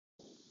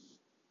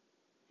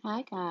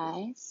Hi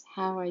guys,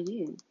 how are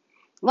you?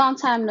 Long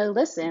time no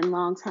listen,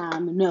 long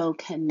time no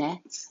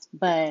connect.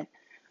 But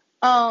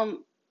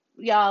um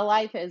y'all,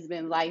 life has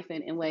been life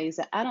in ways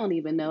that I don't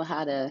even know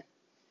how to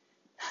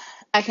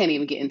I can't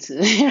even get into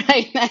it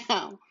right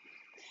now.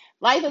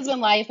 Life has been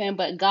life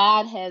but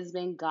God has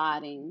been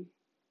guiding.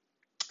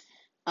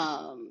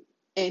 Um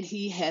and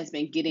he has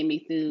been getting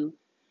me through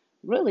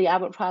really I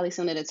would probably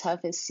some of the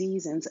toughest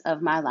seasons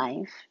of my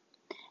life.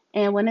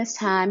 And when it's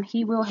time,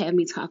 he will have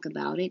me talk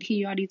about it.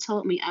 He already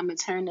told me I'm gonna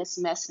turn this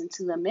mess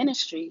into a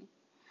ministry.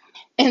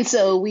 And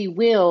so we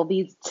will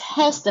be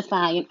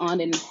testifying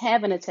on it and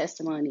having a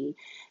testimony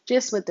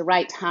just with the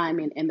right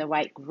timing and the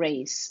right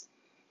grace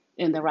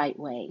in the right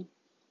way.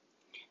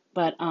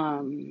 But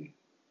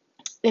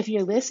if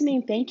you're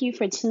listening, thank you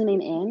for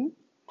tuning in.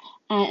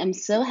 I am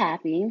so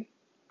happy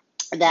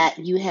that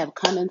you have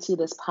come into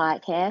this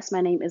podcast.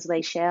 My name is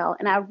Rachel,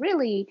 and I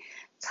really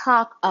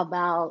talk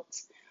about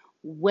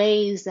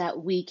ways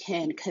that we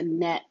can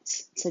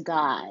connect to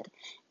God.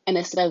 And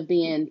instead of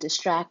being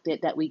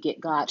distracted, that we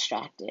get God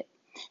distracted.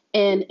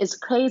 And it's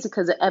crazy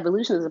because the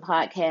evolution of the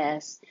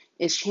podcast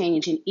is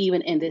changing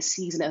even in this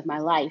season of my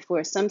life,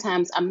 where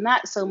sometimes I'm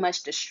not so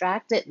much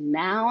distracted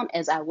now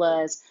as I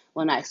was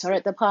when I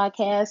started the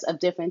podcast of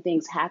different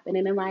things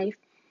happening in life.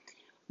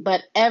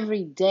 But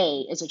every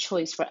day is a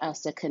choice for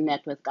us to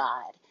connect with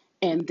God.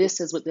 And this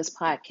is what this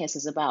podcast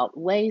is about,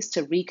 ways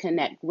to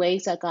reconnect,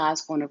 ways that God's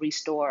going to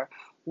restore,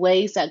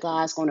 ways that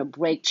God's going to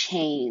break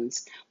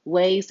chains,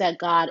 ways that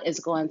God is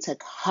going to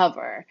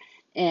cover.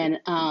 And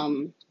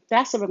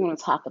that's what we're going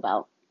to talk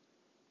about.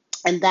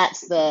 And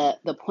that's the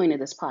point of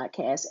this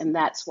podcast. And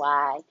that's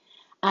why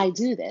I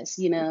do this.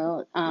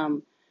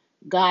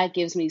 God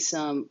gives me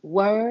some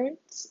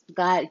words,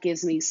 God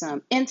gives me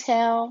some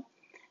intel,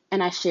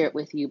 and I share it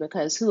with you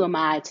because who am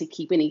I to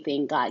keep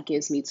anything God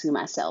gives me to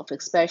myself,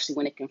 especially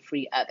when it can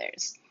free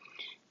others?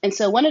 And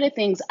so, one of the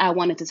things I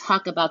wanted to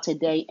talk about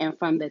today, and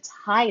from the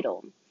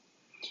title,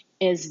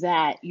 is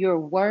that your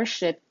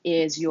worship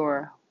is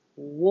your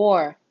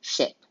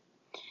warship.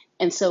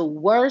 And so,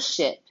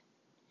 worship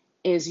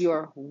is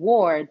your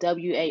war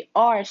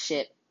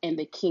ship in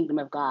the kingdom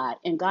of God.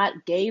 And God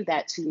gave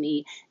that to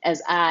me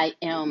as I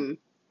am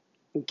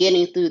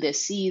getting through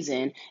this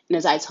season. And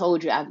as I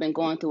told you, I've been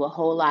going through a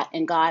whole lot.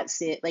 And God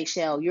said,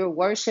 Lachelle, your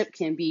worship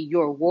can be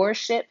your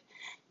worship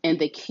in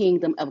the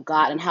kingdom of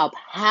God, and how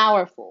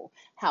powerful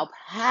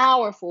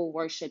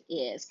worship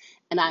is.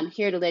 And I'm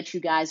here to let you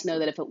guys know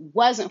that if it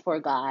wasn't for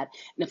God,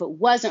 and if it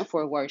wasn't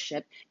for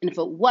worship, and if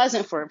it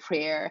wasn't for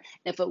prayer,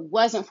 and if it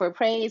wasn't for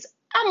praise,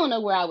 I don't know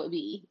where I would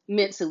be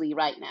mentally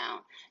right now,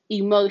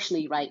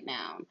 emotionally right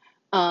now.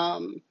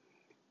 Um,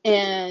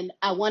 and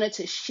I wanted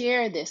to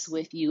share this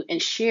with you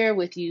and share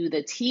with you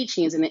the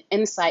teachings and the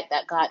insight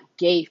that God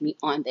gave me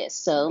on this.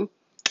 So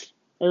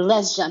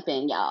let's jump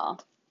in, y'all.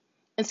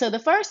 And so the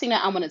first thing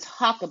that I want to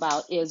talk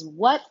about is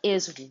what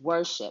is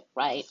worship,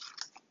 right?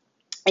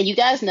 And you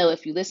guys know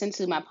if you listen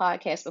to my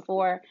podcast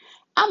before,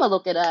 I'm going to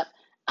look it up.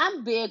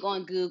 I'm big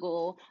on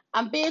Google.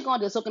 I'm big on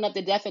just looking up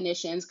the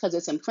definitions because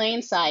it's in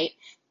plain sight,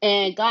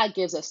 and God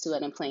gives us to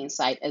it in plain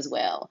sight as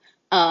well.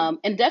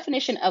 And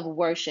definition of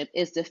worship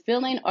is the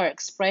feeling or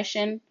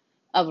expression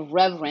of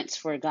reverence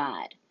for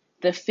God.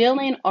 The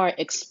feeling or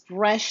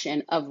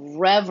expression of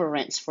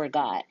reverence for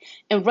God.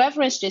 And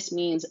reverence just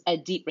means a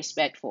deep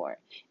respect for it.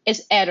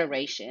 It's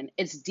adoration,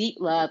 it's deep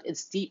love,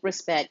 it's deep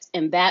respect,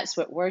 and that's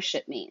what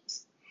worship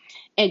means.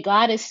 And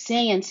God is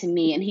saying to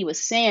me, and He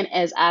was saying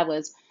as I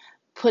was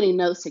putting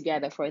notes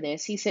together for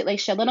this, He said,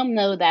 Laisha, let them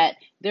know that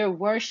their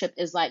worship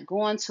is like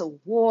going to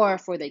war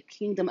for the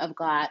kingdom of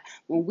God.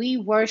 When we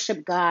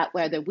worship God,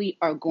 whether we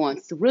are going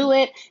through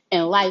it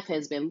and life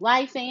has been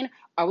lifing,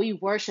 or we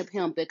worship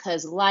Him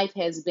because life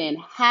has been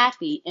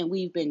happy and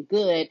we've been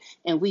good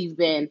and we've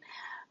been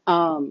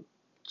um,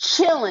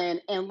 chilling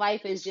and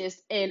life is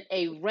just in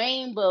a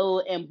rainbow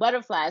and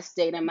butterfly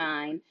state of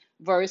mind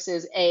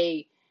versus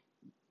a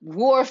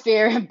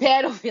warfare and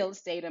battlefield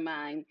state of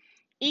mind.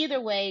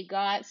 Either way,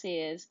 God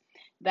says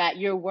that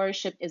your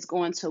worship is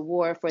going to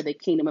war for the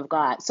kingdom of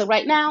God. So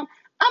right now,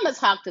 I'm gonna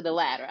talk to the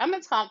latter. I'm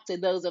gonna talk to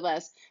those of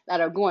us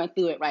that are going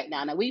through it right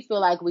now. Now we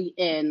feel like we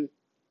in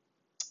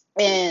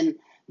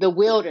the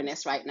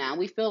wilderness right now.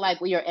 We feel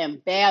like we are in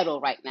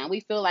battle right now. We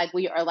feel like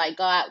we are like,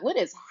 God, what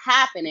is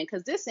happening?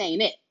 Because this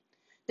ain't it.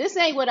 This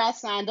ain't what I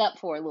signed up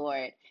for,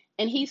 Lord.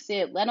 And He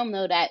said, let them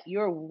know that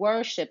your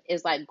worship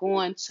is like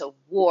going to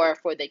war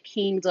for the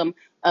kingdom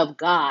of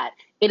God.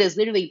 It is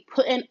literally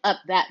putting up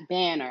that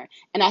banner.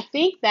 And I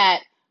think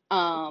that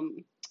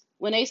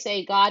when they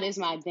say God is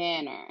my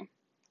banner,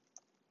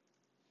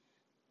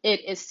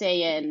 it is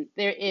saying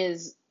there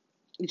is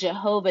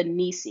Jehovah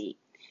Nissi.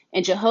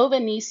 And Jehovah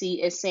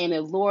Nissi is saying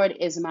the Lord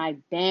is my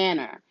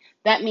banner.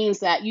 That means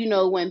that,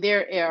 when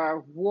there are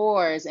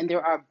wars and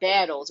there are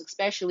battles,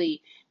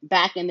 especially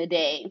back in the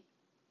day,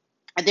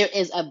 there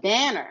is a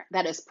banner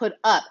that is put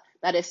up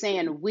that is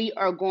saying we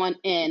are going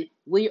in,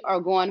 we are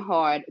going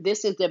hard.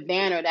 This is the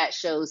banner that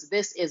shows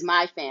this is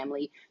my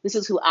family, this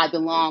is who I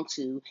belong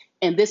to,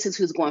 and this is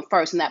who's going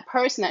first. And that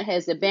person that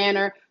has the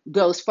banner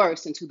goes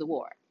first into the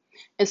war.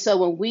 And so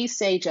when we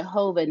say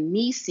Jehovah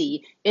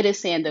Nissi, it is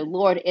saying the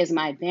Lord is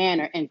my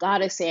banner. And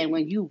God is saying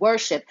when you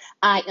worship,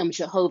 I am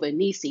Jehovah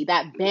Nissi.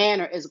 That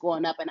banner is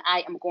going up and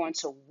I am going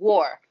to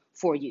war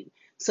for you.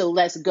 So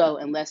let's go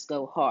and let's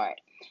go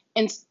hard.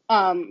 And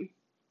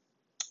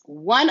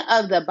one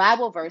of the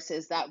Bible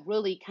verses that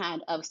really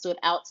kind of stood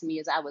out to me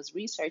as I was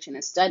researching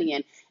and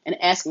studying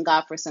and asking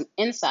God for some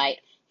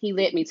insight, he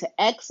led me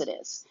to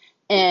Exodus.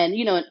 And,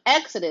 you know, in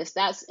Exodus,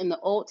 that's in the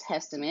Old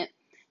Testament.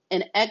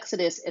 And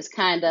Exodus is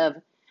kind of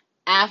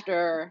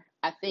after,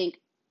 I think,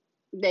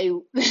 they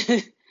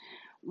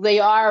they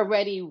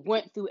already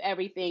went through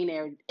everything.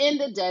 They're in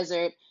the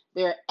desert.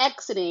 They're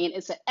exiting.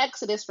 It's an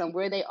exodus from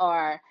where they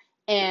are.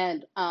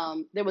 And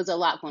there was a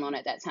lot going on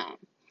at that time.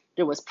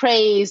 There was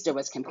praise. There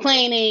was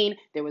complaining.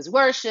 There was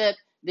worship.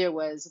 There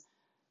was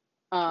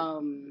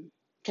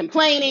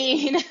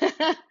complaining.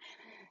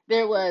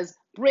 There was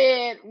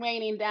bread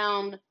raining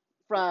down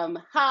from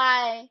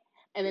high.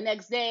 And the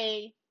next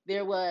day,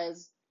 there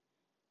was,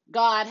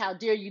 God, how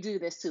dare you do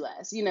this to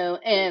us? You know,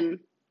 and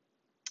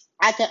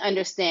I can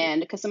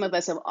understand because some of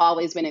us have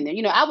always been in there.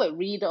 You know, I would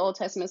read the Old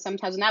Testament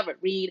sometimes, and I would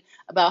read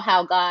about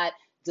how God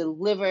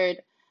delivered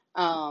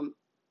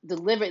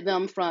delivered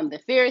them from the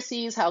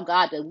Pharisees, how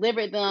God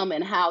delivered them,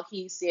 and how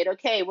he said,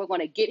 okay, we're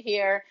going to get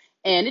here.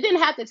 And it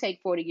didn't have to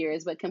take 40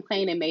 years, but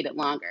complaining made it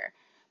longer.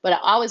 But I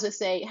always would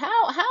say,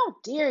 how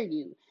dare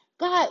you?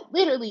 God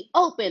literally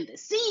opened the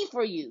sea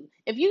for you.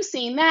 If you've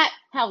seen that,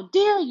 how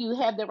dare you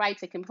have the right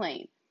to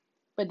complain?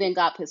 But then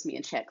God puts me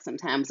in check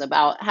sometimes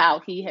about how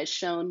he has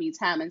shown me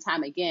time and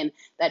time again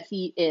that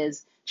he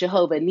is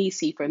Jehovah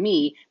Nissi for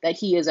me, that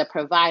he is a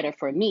provider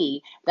for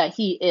me, that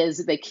he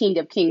is the King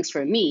of Kings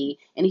for me,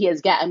 and he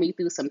has gotten me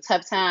through some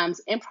tough times.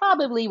 And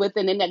probably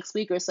within the next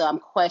week or so, I'm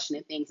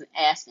questioning things and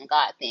asking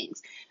God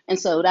things. And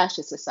so that's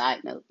just a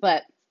side note.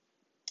 But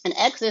in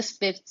Exodus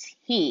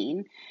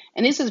 15,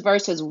 and this is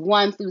verses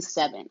 1 through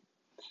 7,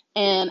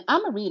 and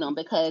I'm going to read them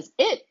because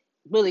it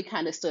really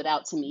kind of stood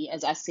out to me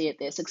as I said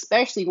this,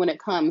 especially when it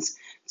comes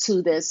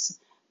to this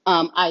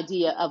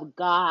idea of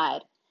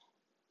God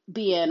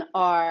being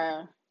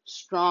our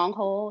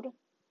stronghold,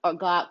 or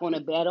God going to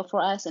battle for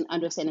us, and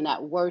understanding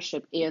that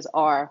worship is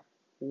our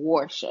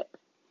worship.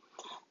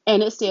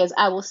 And it says,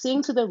 I will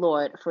sing to the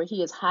Lord, for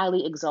he is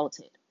highly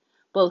exalted.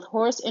 Both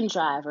horse and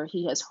driver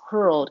he has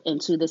hurled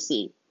into the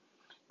sea.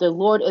 The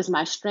Lord is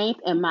my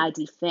strength and my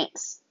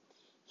defense.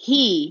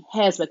 He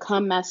has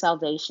become my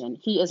salvation.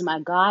 He is my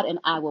God, and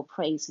I will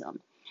praise him.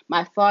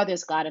 My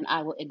Father's God, and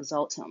I will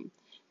exalt him.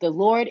 The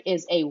Lord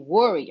is a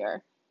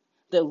warrior.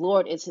 The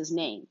Lord is his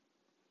name.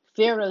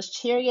 Pharaoh's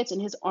chariots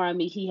and his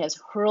army he has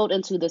hurled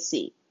into the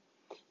sea.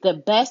 The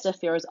best of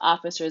Pharaoh's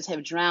officers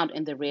have drowned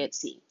in the Red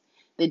Sea.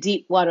 The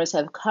deep waters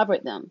have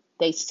covered them.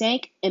 They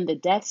sank in the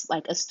depths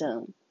like a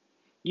stone.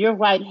 Your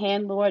right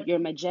hand, Lord,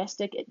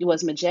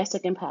 was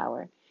majestic in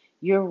power.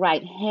 Your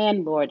right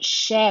hand, Lord,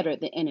 shattered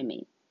the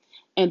enemy.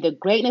 In the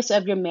greatness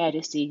of your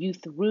majesty, you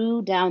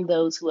threw down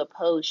those who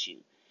opposed you.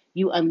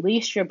 You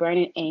unleashed your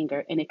burning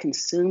anger, and it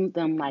consumed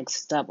them like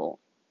stubble.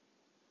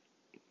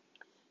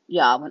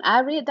 Y'all, when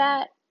I read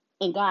that,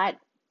 and God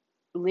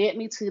led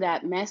me to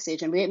that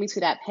message, and led me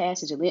to that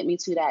passage, and led me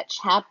to that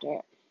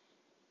chapter,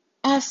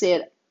 I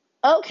said,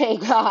 okay,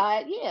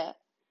 God, yeah,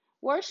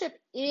 worship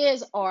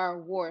is our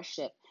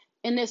worship.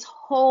 In this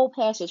whole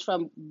passage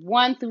from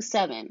 1 through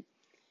 7,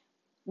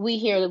 we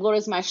hear the Lord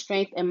is my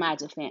strength and my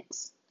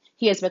defense.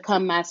 He has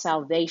become my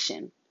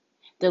salvation.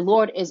 The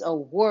Lord is a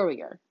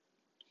warrior.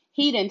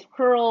 He didn't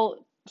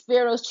hurl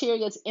Pharaoh's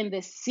chariots in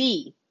the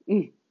sea.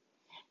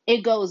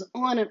 It goes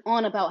on and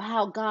on about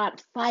how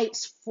God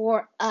fights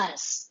for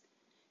us.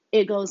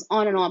 It goes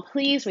on and on.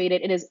 Please read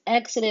it. It is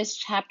Exodus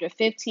chapter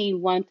 15,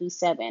 1 through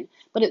 7.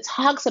 But it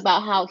talks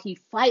about how he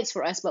fights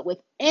for us. But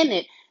within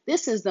it,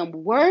 this is them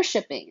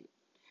worshiping.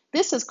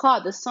 This is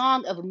called the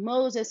Song of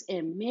Moses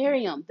and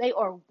Miriam. They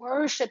are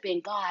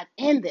worshiping God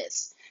in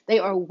this. They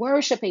are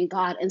worshiping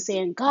God and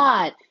saying,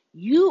 God,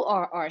 you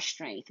are our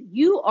strength.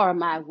 You are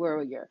my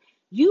warrior.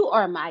 You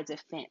are my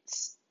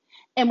defense.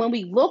 And when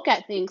we look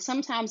at things,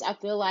 sometimes I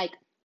feel like,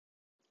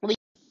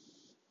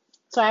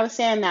 so I was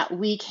saying that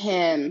we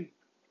can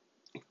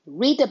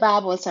read the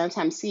Bible and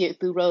sometimes see it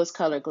through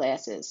rose-colored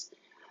glasses.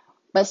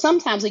 But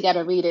sometimes we got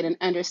to read it and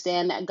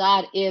understand that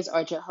God is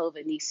our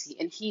Jehovah Nissi,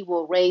 and he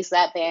will raise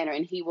that banner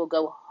and he will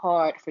go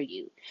hard for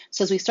you.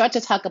 So as we start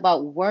to talk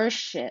about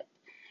worship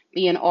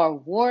being our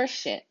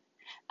worship,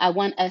 I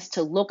want us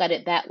to look at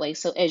it that way.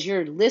 So as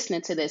you're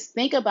listening to this,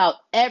 think about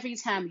every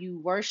time you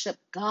worship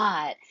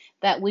God,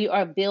 that we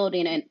are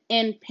building an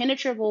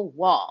impenetrable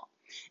wall.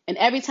 And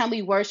every time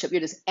we worship,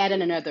 you're just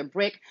adding another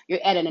brick, you're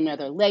adding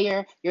another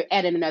layer, you're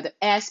adding another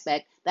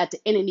aspect that the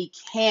enemy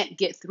can't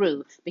get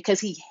through,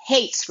 because he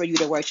hates for you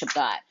to worship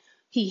God.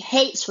 He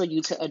hates for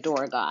you to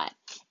adore God.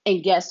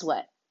 And guess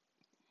what?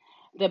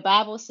 The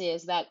Bible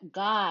says that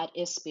God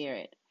is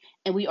spirit,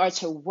 and we are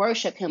to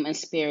worship him in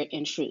spirit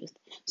and truth.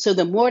 So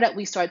the more that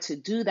we start to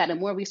do that, the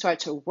more we start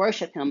to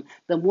worship him,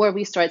 the more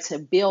we start to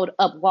build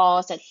up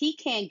walls that he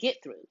can't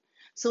get through.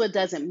 So it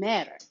doesn't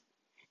matter.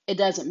 It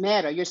doesn't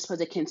matter. You're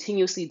supposed to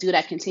continuously do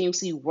that,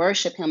 continuously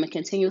worship him, and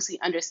continuously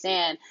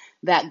understand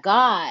that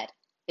God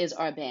is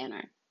our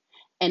banner.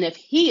 And if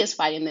he is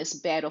fighting this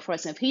battle for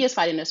us, and if he is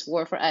fighting this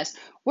war for us,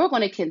 we're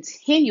going to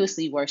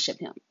continuously worship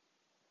him.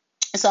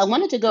 So I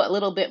wanted to go a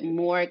little bit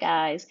more,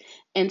 guys,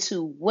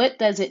 into what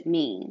does it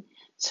mean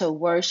to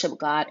worship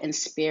God in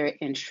spirit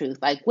and truth?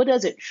 Like, what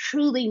does it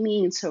truly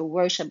mean to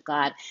worship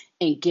God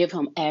and give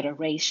him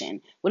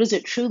adoration? What does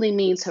it truly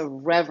mean to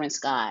reverence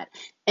God?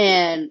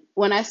 And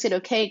when I said,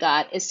 okay,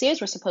 God, it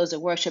says we're supposed to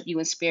worship you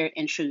in spirit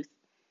and truth.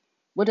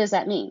 What does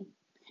that mean?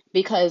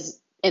 Because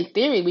in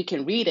theory, we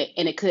can read it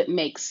and it could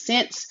make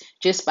sense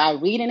just by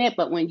reading it.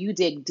 But when you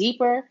dig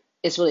deeper,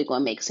 it's really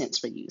going to make sense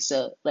for you.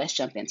 So let's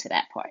jump into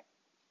that part.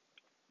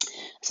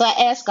 So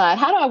I asked God,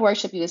 how do I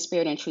worship you in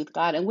spirit and truth,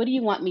 God? And what do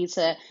you want me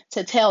to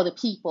tell the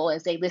people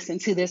as they listen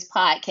to this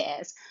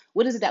podcast?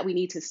 What is it that we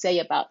need to say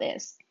about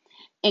this?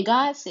 And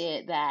God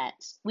said that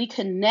we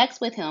connect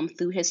with him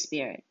through his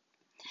spirit.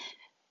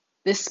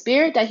 The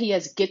spirit that he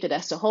has gifted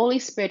us, the Holy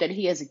Spirit that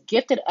he has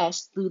gifted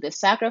us through the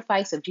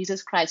sacrifice of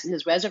Jesus Christ and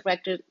his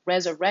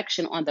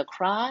resurrection on the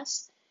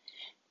cross,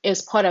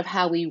 is part of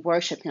how we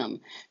worship him.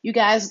 You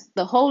guys,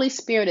 the Holy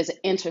Spirit is an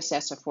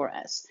intercessor for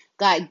us.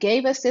 God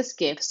gave us this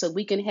gift so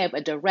we can have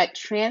a direct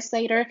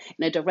translator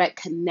and a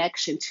direct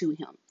connection to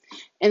him.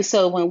 And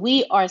so when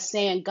we are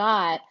saying,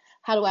 God,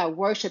 how do I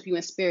worship you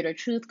in spirit or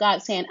truth?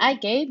 God's saying, I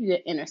gave you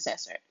an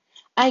intercessor.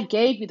 I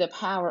gave you the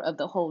power of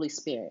the Holy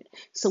Spirit.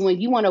 So when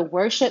you want to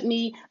worship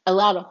me,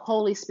 allow the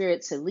Holy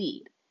Spirit to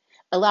lead.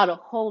 Allow the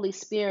Holy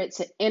Spirit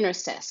to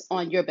intercess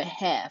on your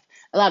behalf.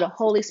 Allow the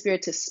Holy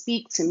Spirit to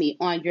speak to me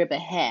on your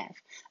behalf.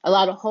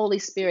 Allow the Holy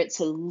Spirit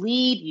to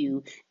lead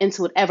you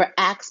into whatever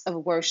acts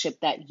of worship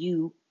that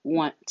you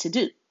want to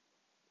do.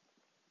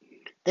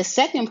 The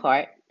second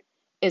part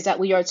is that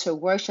we are to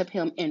worship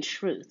him in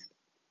truth.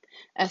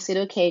 I said,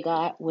 okay,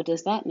 God, what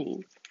does that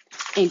mean?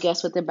 And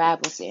guess what the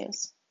Bible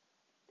says?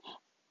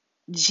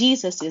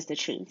 Jesus is the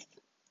truth.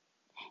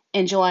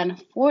 In John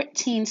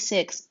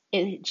 14:6,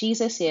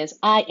 Jesus says,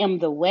 I am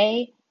the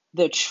way,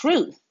 the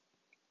truth,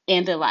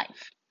 and the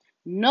life.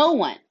 No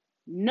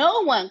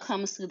one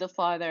comes to the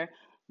Father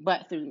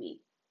but through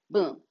me.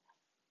 Boom.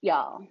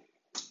 Y'all,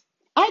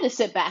 I had to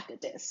sit back at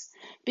this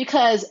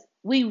because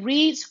we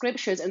read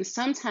scriptures and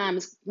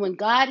sometimes when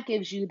God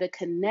gives you the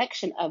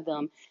connection of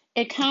them,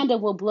 it kind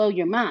of will blow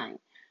your mind.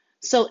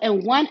 So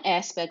in one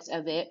aspect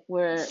of it,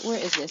 where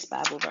is this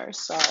Bible verse?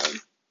 Sorry.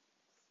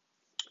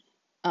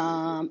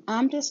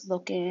 I'm just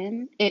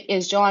looking. It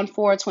is John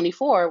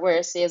 4:24, where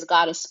it says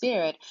God is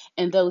spirit,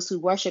 and those who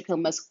worship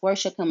him must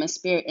worship him in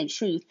spirit and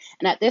truth.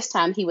 And at this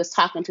time, he was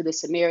talking to the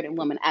Samaritan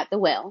woman at the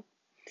well.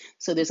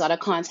 So there's a lot of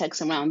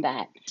context around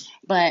that.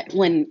 But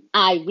when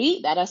I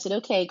read that, I said,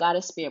 okay, God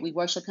is spirit. We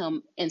worship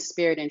him in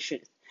spirit and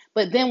truth.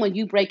 But then when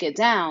you break it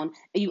down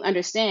and you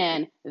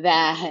understand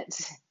that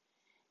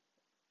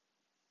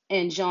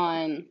in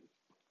John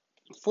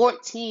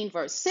 14,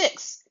 verse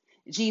 6,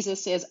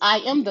 Jesus says, I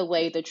am the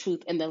way, the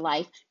truth, and the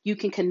life. You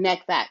can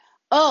connect that.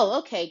 Oh,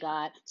 okay,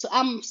 God. So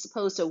I'm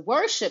supposed to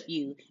worship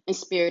you in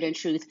spirit and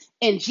truth.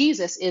 And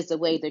Jesus is the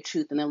way, the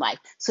truth, and the life.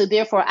 So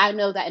therefore, I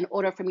know that in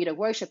order for me to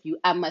worship you,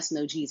 I must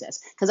know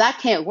Jesus. Because I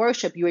can't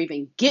worship you or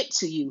even get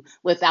to you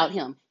without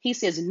him. He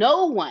says,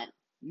 no one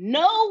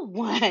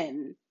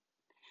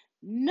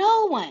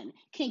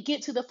can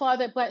get to the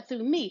Father but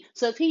through me.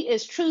 So if he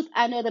is truth,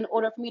 I know that in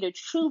order for me to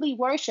truly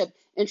worship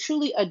and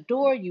truly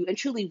adore you and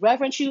truly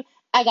reverence you,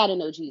 I got to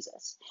know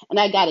Jesus. And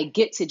I got to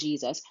get to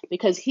Jesus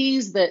because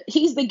he's the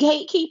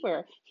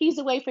gatekeeper. He's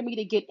the way for me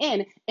to get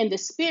in. And the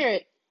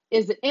Spirit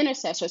is the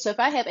intercessor. So if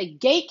I have a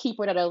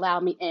gatekeeper that allow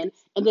me in,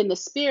 and then the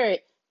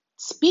Spirit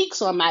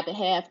speaks on my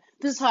behalf,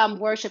 this is how I'm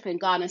worshiping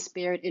God in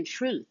spirit and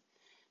truth.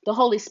 The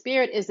Holy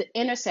Spirit is the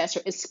intercessor,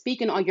 is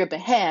speaking on your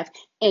behalf,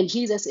 and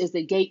Jesus is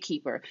the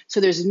gatekeeper.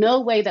 So there's no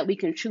way that we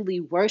can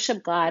truly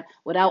worship God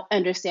without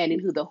understanding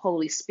who the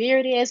Holy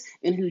Spirit is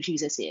and who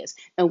Jesus is.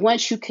 And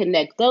once you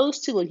connect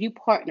those two and you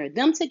partner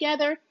them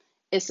together,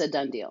 it's a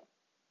done deal.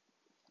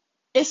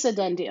 It's a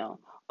done deal.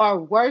 Our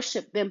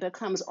worship then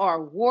becomes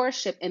our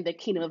worship in the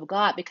kingdom of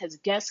God because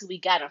guess who we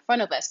got in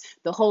front of us?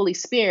 The Holy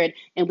Spirit,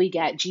 and we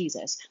got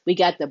Jesus. We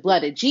got the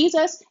blood of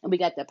Jesus, and we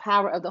got the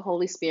power of the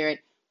Holy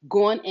Spirit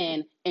going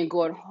in and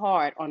going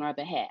hard on our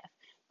behalf.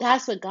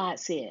 That's what God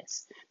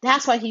says.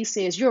 That's why he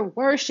says your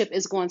worship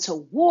is going to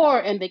war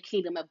in the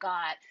kingdom of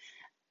God.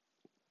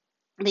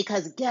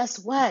 Because guess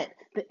what?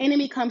 The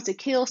enemy comes to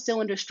kill,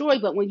 steal, and destroy.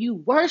 But when you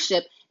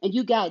worship and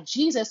you got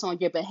Jesus on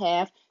your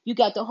behalf, you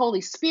got the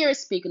Holy Spirit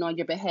speaking on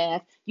your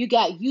behalf, you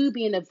got you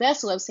being a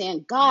vessel of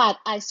saying, God,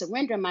 I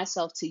surrender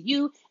myself to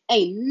you.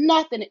 Ain't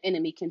nothing the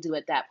enemy can do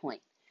at that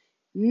point.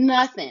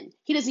 Nothing.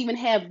 He doesn't even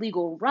have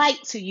legal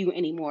right to you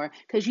anymore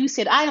because you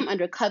said, I am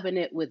under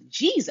covenant with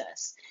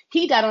Jesus.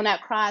 He died on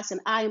that cross and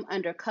I am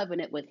under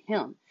covenant with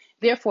him.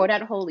 Therefore,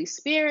 that Holy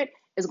Spirit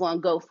is going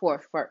to go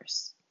forth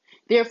first.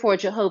 Therefore,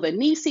 Jehovah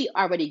Nissi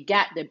already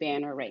got the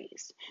banner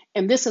raised.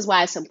 And this is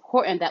why it's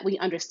important that we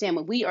understand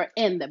when we are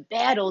in the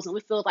battles and we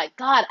feel like,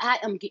 God, I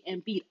am getting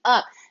beat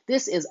up.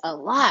 This is a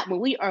lot. When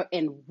we are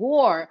in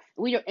war,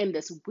 we are in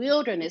this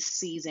wilderness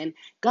season,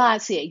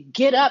 God said,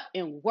 get up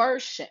and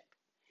worship.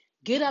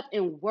 Get up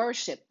and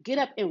worship. Get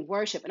up and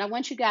worship. And I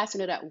want you guys to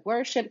know that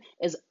worship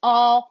is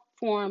all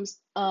forms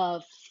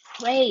of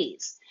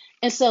praise.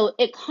 And so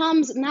it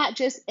comes not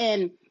just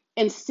in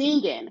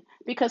singing,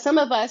 because some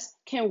of us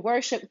can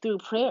worship through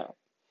prayer.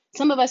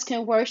 Some of us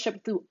can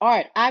worship through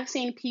art. I've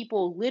seen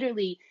people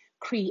literally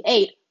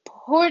create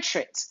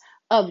portraits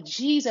of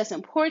Jesus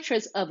and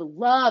portraits of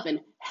love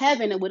and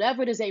heaven and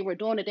whatever it is they were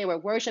doing, that they were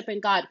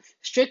worshiping God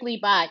strictly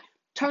by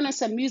turning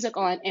some music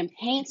on and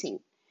painting.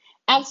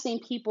 I've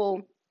seen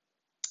people,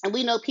 and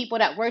we know people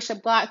that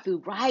worship God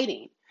through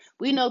writing.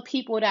 We know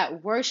people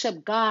that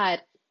worship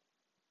God,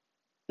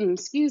 through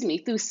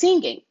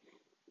singing.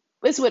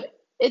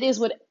 It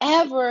is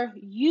whatever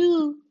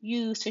you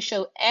use to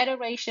show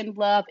adoration,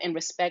 love, and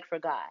respect for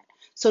God.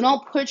 So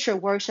don't put your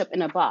worship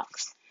in a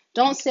box.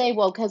 Don't say,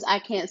 well, because I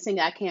can't sing,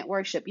 I can't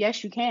worship.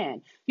 Yes, you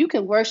can. You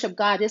can worship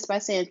God just by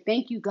saying,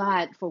 thank you,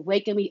 God, for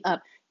waking me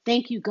up.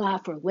 Thank you,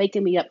 God, for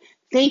waking me up.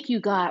 Thank you,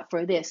 God,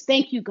 for this.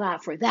 Thank you,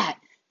 God, for that.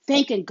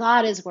 Thanking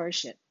God is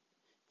worship.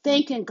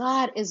 Thanking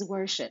God is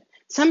worship.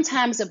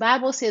 Sometimes the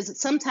Bible says that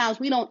sometimes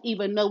we don't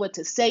even know what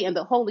to say, and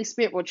the Holy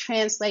Spirit will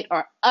translate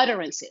our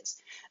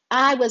utterances.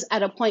 I was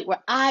at a point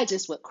where I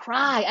just would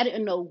cry. I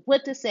didn't know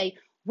what to say,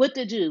 what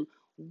to do,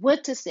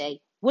 what to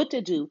say, what to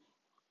do,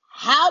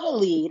 how to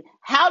lead,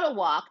 how to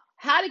walk,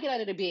 how to get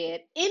out of the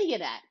bed, any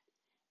of that.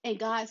 And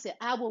God said,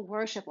 I will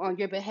worship on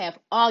your behalf.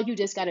 All you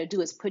just got to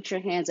do is put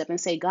your hands up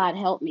and say, God,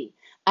 help me.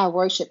 I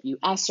worship you.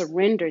 I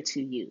surrender to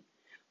you.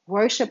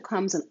 Worship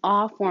comes in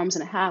all forms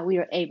and how we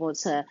are able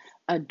to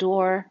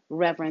adore,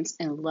 reverence,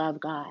 and love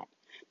God.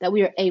 That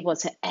we are able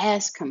to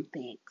ask Him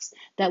things.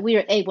 That we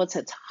are able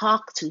to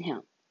talk to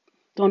Him.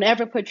 Don't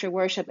ever put your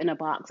worship in a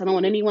box. I don't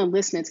want anyone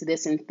listening to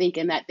this and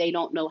thinking that they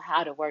don't know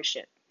how to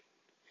worship.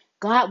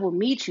 God will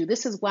meet you.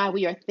 This is why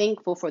we are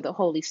thankful for the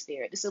Holy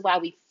Spirit. This is why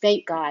we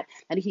thank God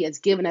that He has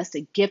given us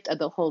the gift of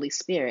the Holy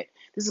Spirit.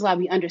 This is why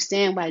we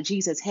understand why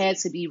Jesus had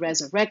to be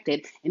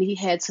resurrected and He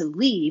had to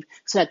leave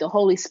so that the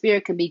Holy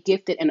Spirit can be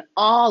gifted in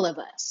all of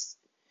us,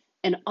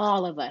 in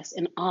all of us,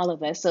 in all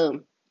of us. So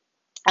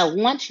I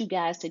want you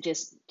guys to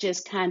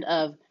just kind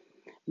of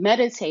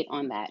meditate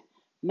on that.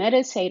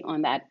 Meditate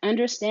on that.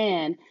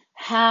 Understand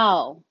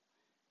how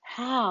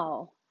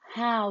how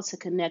how to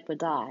connect with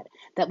God,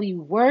 that we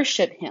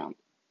worship Him.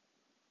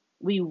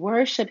 We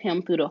worship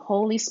Him through the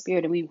Holy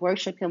Spirit, and we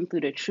worship Him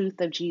through the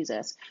truth of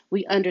Jesus.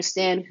 We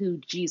understand who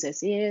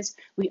Jesus is.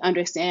 We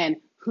understand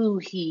who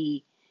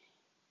he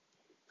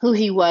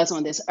was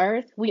on this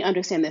earth. We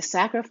understand the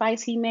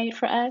sacrifice He made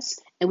for us,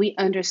 and we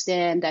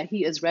understand that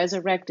He is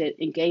resurrected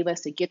and gave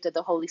us the gift of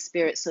the Holy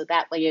Spirit, so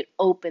that way it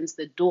opens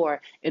the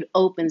door, it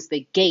opens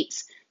the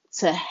gates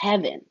to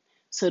heaven,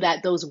 so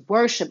that those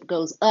worship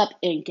goes up.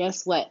 And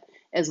guess what?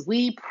 As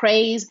we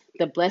praise,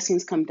 the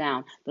blessings come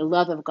down. The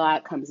love of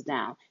God comes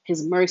down.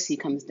 His mercy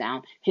comes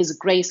down. His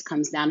grace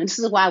comes down. And this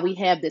is why we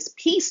have this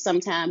peace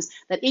sometimes,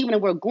 that even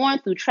when we're going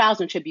through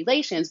trials and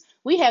tribulations,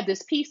 we have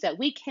this peace that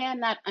we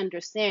cannot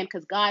understand,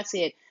 because God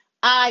said,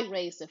 I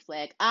raised the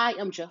flag. I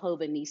am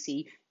Jehovah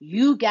Nissi.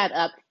 You got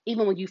up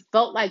even when you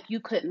felt like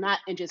you could not,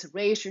 and just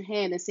raised your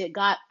hand and said,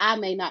 God, I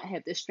may not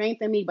have the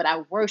strength in me, but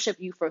I worship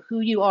you for who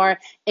you are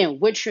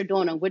and what you're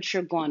doing and what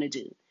you're going to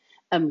do.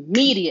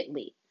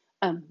 Immediately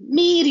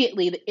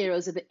the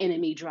arrows of the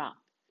enemy drop.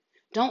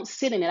 Don't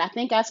sit in it. I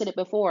think I said it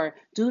before.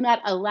 Do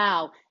not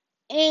allow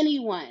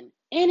anyone,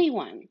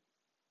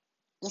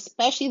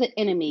 especially the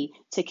enemy,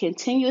 to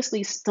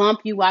continuously stomp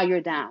you while you're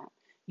down.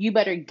 You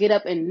better get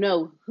up and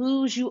know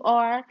whose you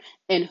are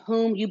and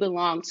whom you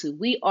belong to.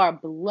 We are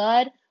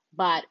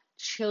blood-bought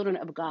children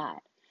of God.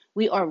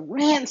 We are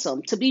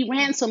ransomed. To be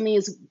ransomed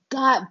means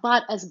God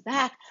bought us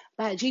back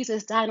by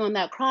Jesus dying on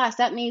that cross.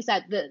 That means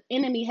that the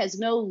enemy has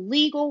no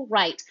legal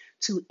right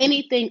to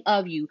anything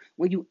of you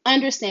when you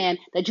understand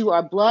that you are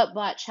a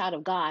blood-bought child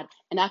of God,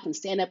 and I can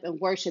stand up and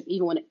worship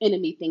even when the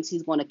enemy thinks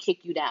he's going to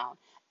kick you down.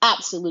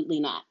 Absolutely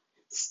not.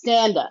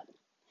 Stand up.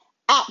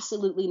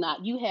 Absolutely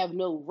not. You have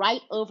no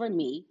right over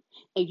me,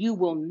 and you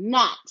will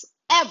not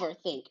ever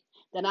think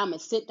that I'm going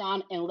to sit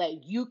down and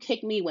let you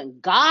kick me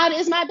when God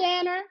is my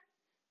banner.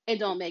 It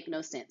don't make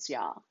no sense,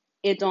 y'all.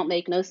 It don't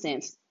make no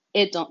sense.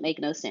 It don't make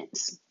no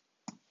sense.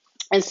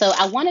 And so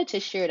I wanted to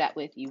share that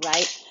with you,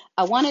 right?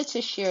 I wanted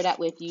to share that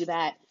with you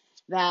that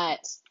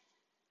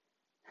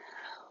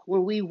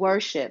when we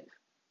worship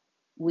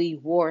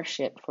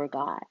for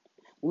God.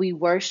 We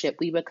worship,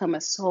 we become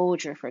a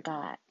soldier for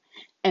God.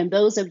 And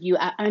those of you,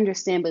 I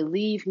understand,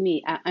 believe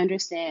me, I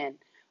understand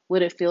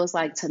what it feels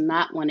like to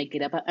not want to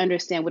get up. I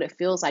understand what it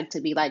feels like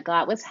to be like,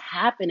 God, what's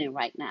happening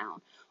right now?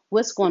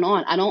 What's going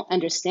on? I don't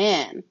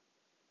understand.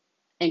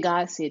 And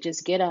God said,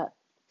 just get up,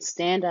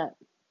 stand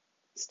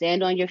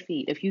on your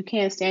feet. If you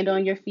can't stand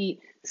on your feet,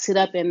 sit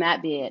up in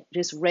that bed.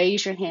 Just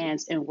raise your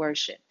hands and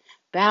worship.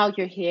 Bow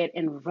your head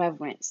in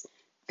reverence.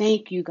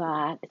 Thank you,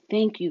 God.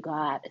 Thank you,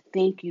 God.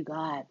 Thank you,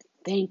 God.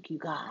 Thank you,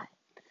 God.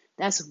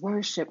 That's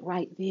worship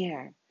right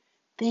there.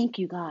 Thank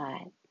you,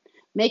 God.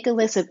 Make a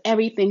list of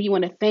everything you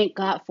want to thank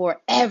God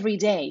for every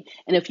day.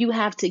 And if you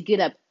have to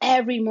get up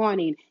every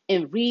morning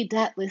and read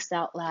that list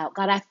out loud,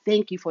 God, I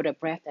thank you for the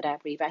breath that I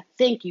breathe. I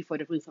thank you for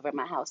the roof over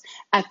my house.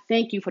 I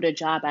thank you for the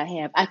job I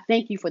have. I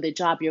thank you for the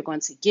job you're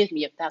going to give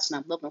me if that's what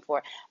I'm looking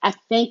for. I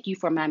thank you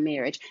for my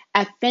marriage.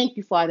 I thank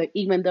you, Father,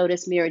 even though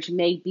this marriage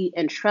may be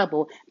in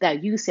trouble,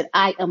 that you said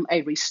I am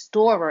a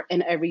restorer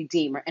and a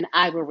redeemer, and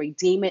I will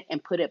redeem it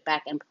and put it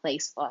back in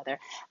place, Father.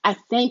 I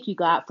thank you,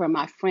 God, for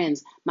my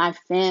friends, my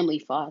family,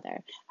 Father.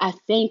 I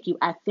thank you.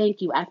 I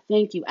thank you. I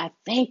thank you. I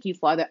thank you,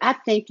 Father. I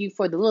thank you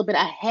for the little bit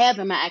I have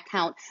in my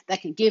account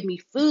that can give me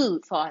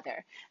food,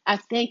 Father. I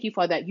thank you,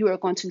 Father, that you are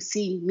going to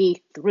see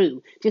me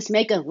through. Just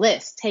make a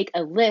list. Take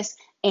a list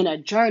and a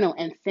journal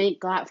and thank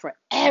God for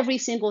every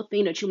single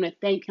thing that you want to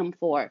thank Him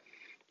for.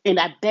 And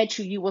I bet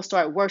you will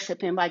start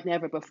worshiping like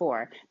never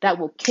before. That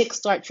will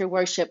kickstart your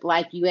worship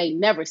like you ain't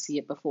never see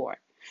it before.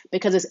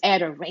 Because it's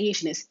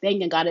adoration, it's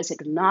thanking God, it's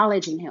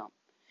acknowledging Him.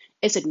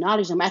 It's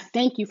acknowledging Him. I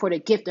thank you for the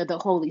gift of the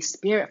Holy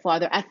Spirit,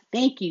 Father. I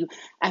thank you.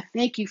 I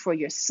thank you for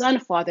your Son,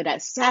 Father,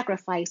 that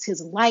sacrificed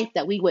His life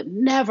that we would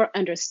never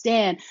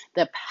understand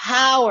the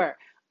power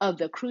of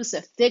the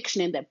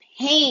crucifixion and the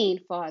pain,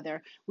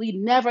 Father. We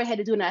never had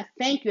to do it. And I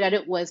thank you that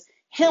it was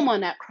Him on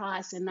that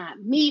cross and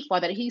not me,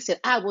 Father. He said,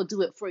 I will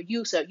do it for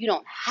you so you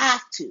don't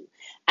have to.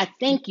 I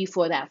thank you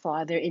for that,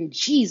 Father, in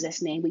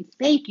Jesus' name. We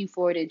thank you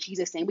for it in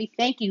Jesus' name. We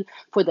thank you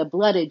for the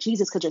blood of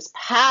Jesus because there's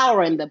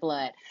power in the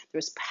blood.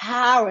 There's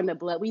power in the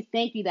blood. We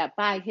thank you that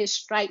by His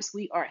stripes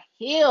we are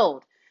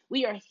healed.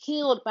 We are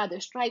healed by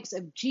the stripes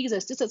of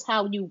Jesus. This is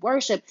how you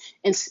worship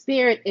in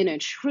spirit and in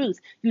truth.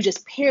 You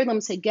just pair them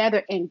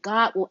together and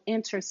God will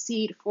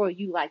intercede for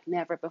you like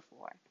never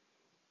before.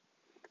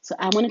 So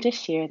I wanted to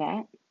share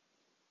that.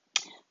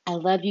 I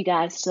love you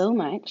guys so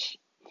much.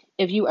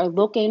 If you are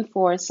looking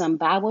for some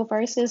Bible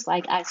verses,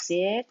 like I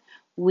said,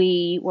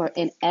 we were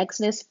in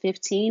Exodus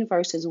 15,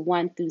 verses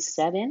 1 through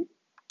 7.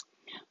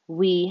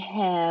 We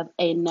have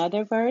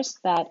another verse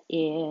that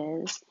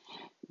is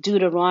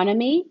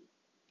Deuteronomy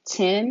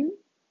 10,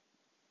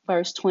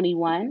 verse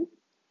 21.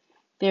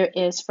 There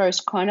is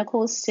First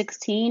Chronicles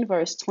 16,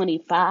 verse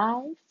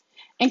 25.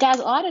 And guys,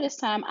 a lot of this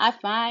time I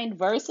find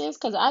verses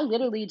because I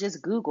literally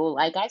just Google,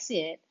 like I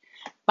said,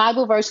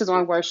 Bible verses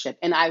on worship,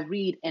 and I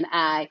read and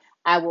I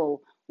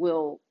will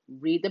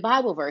read the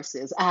Bible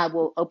verses. I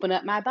will open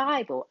up my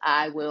Bible.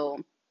 I will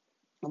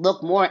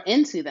look more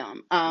into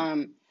them.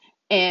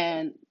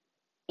 And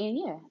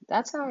yeah,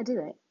 that's how I do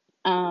it.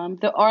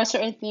 There are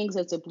certain things.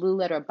 It's a Blue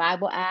Letter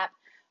Bible app,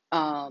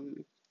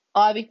 um,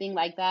 everything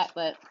like that.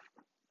 But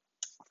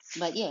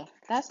yeah,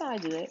 that's how I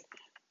do it.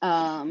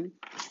 Um,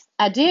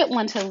 I did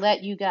want to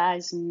let you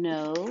guys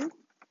know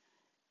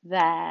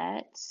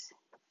that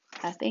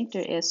I think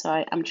there is.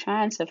 Sorry, I'm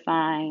trying to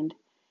find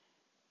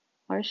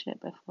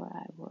worship before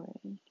I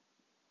worry.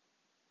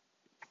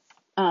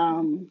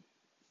 Um,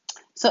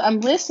 So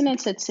I'm listening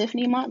to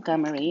Tiffany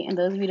Montgomery, and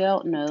those of you that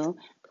don't know,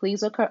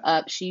 please look her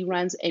up. She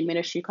runs a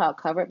ministry called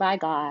Covered by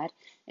God,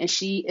 and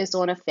she is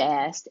on a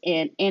fast.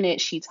 And in it,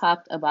 she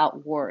talked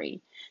about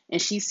worry.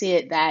 And she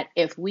said that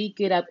if we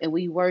get up and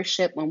we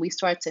worship, when we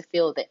start to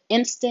feel the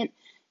instant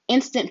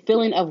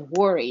feeling of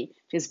worry,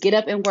 just get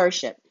up and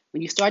worship.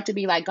 When you start to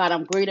be like, God,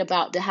 I'm worried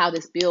about how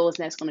this bill is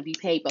next going to be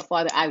paid, but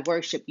Father, I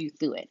worship you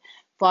through it.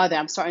 Father,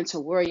 I'm starting to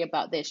worry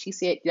about this. She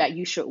said that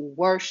you should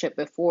worship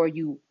before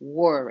you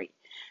worry.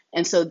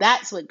 And so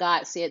that's what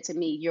God said to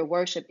me. Your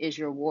worship is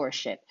your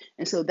worship.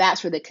 And so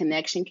that's where the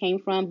connection came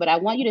from. But I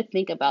want you to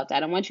think about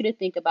that. I want you to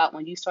think about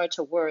when you start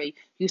to worry,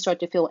 you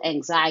start to feel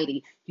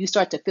anxiety, you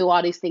start to feel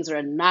all these things that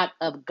are not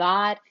of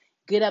God.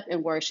 Get up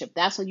and worship.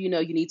 That's when you know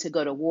you need to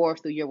go to war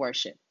through your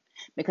worship.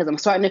 Because I'm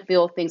starting to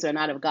feel things that are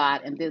not of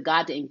God, and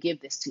God didn't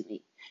give this to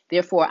me.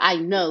 Therefore, I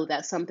know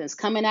that something's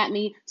coming at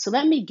me. So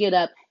let me get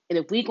up. And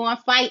if we're going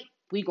to fight,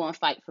 we're going to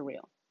fight for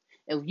real.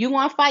 If you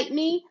want to fight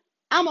me,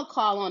 I'm going to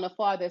call on the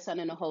Father, Son,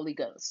 and the Holy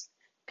Ghost.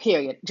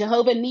 Period.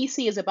 Jehovah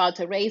Nissi is about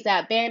to raise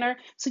that banner.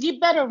 So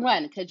you better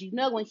run because you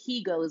know when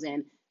He goes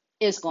in,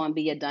 it's going to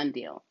be a done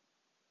deal.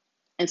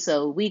 And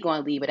so we're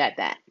going to leave it at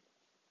that.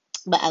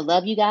 But I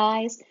love you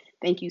guys.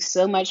 Thank you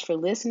so much for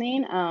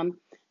listening.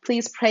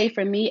 Please pray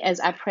for me as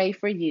I pray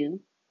for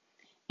you.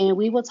 And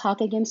we will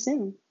talk again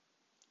soon.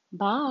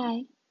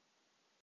 Bye.